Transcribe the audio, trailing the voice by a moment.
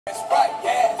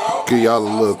Give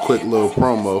y'all a quick little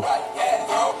promo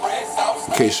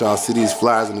in case y'all see these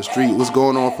flyers in the street. What's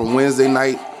going on from Wednesday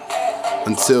night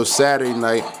until Saturday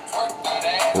night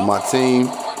with my team,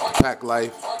 Pack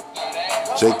Life,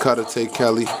 Jay Cutter, Tay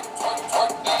Kelly,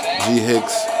 Gee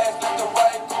Hicks,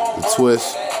 The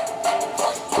Twist.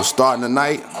 We're starting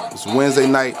tonight. It's Wednesday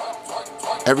night.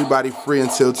 Everybody free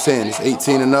until 10. It's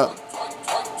 18 and up.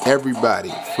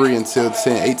 Everybody free until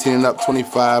 10. 18 and up,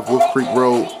 25, Wolf Creek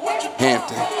Road,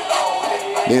 Hampton.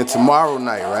 Then tomorrow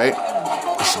night, right?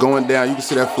 It's going down. You can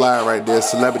see that flyer right there,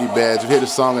 Celebrity Badge. You hear the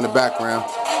song in the background.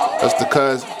 That's the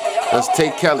cuz. That's Tay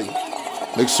Kelly.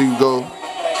 Make sure you go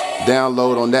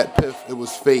download on that piff. It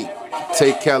was fate.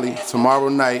 Tay Kelly. Tomorrow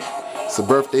night, it's a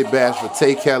birthday bash for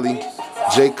Tay Kelly,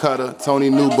 Jay Cutter, Tony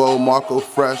Newbo, Marco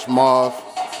Fresh, Marv,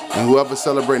 and whoever's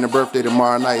celebrating a birthday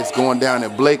tomorrow night. It's going down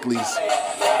at Blakely's,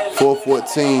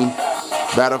 414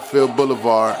 Battlefield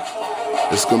Boulevard.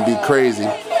 It's gonna be crazy.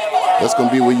 That's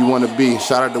gonna be where you wanna be.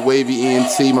 Shout out to Wavy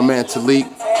ENT, my man Talik,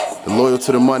 the Loyal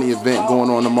to the Money event going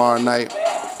on tomorrow night.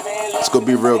 It's gonna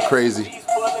be real crazy.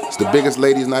 It's the biggest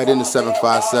ladies night in the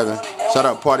 757. Shout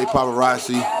out Party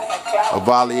Paparazzi,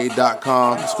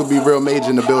 Avalier.com. It's gonna be real major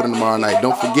in the building tomorrow night.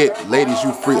 Don't forget, ladies,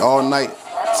 you free all night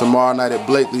tomorrow night at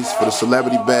Blakely's for the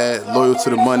Celebrity Bad, Loyal to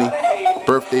the Money,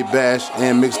 birthday bash,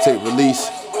 and mixtape release.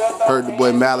 Heard the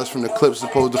boy Malice from the Clips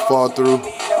supposed to fall through.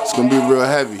 It's gonna be real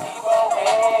heavy.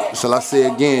 Shall I say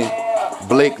again?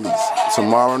 Blakely's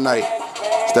tomorrow night.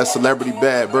 It's that Celebrity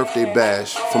Bad birthday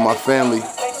bash for my family.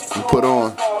 We put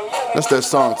on. That's that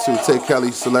song too. Tay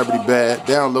Kelly, Celebrity Bad.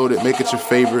 Download it. Make it your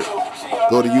favorite.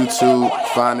 Go to YouTube.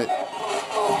 Find it.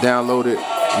 Download it.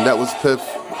 And that was Piff.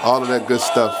 All of that good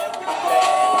stuff.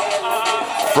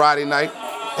 Friday night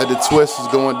at the Twist is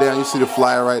going down. You see the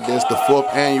flyer right there. It's the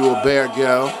 4th annual Bear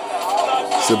Gal.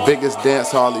 It's the biggest dance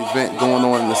hall event going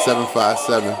on in the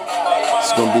 757.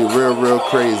 It's going to be real, real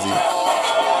crazy.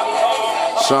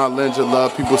 Sean Linger,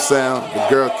 Love People Sound, The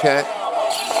Girl Cat,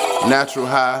 Natural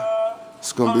High.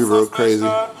 It's going to be real crazy.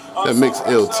 That mix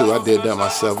ill too. I did that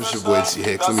myself. It's your boy Gee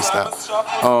Hicks. Let me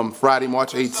stop. Friday,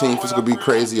 March 18th. It's going to be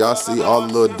crazy. Y'all see all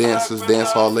the little dancers,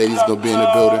 dance hall ladies going to be in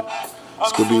the building.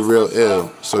 It's going to be real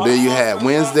ill. So there you have.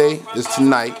 Wednesday is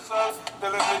tonight.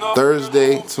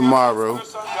 Thursday, tomorrow.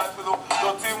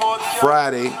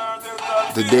 Friday,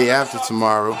 the day after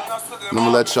tomorrow. And I'm going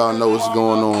to let y'all know what's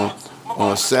going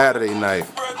on Saturday night.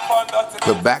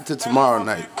 But back to tomorrow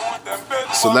night.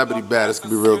 Celebrity Bad, it's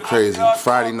going to be real crazy.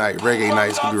 Friday night, reggae night,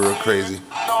 it's going to be real crazy.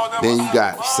 Then you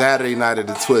got Saturday night at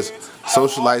the Twist.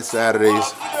 Socialite Saturdays.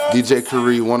 DJ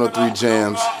Curry, 103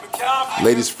 Jams.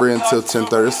 Ladies free until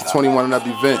 10:30. It's a 21 and up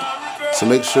event. So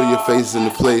make sure your face is in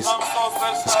the place.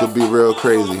 It's going to be real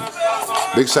crazy.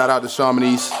 Big shout out to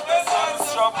Chamonix,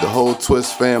 the whole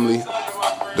Twist family,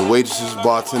 the waitresses,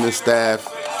 bartenders, staff,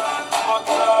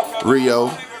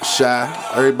 Rio,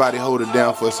 Shy, everybody hold it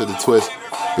down for us at the Twist.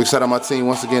 Big shout out to my team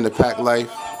once again, the Pack Life.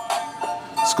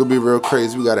 It's gonna be real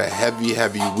crazy. We got a heavy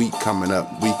weekend coming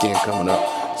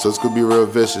up, so it's gonna be real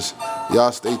vicious.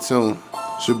 Y'all stay tuned.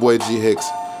 It's your boy Gee Hicks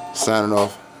signing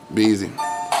off. Be easy.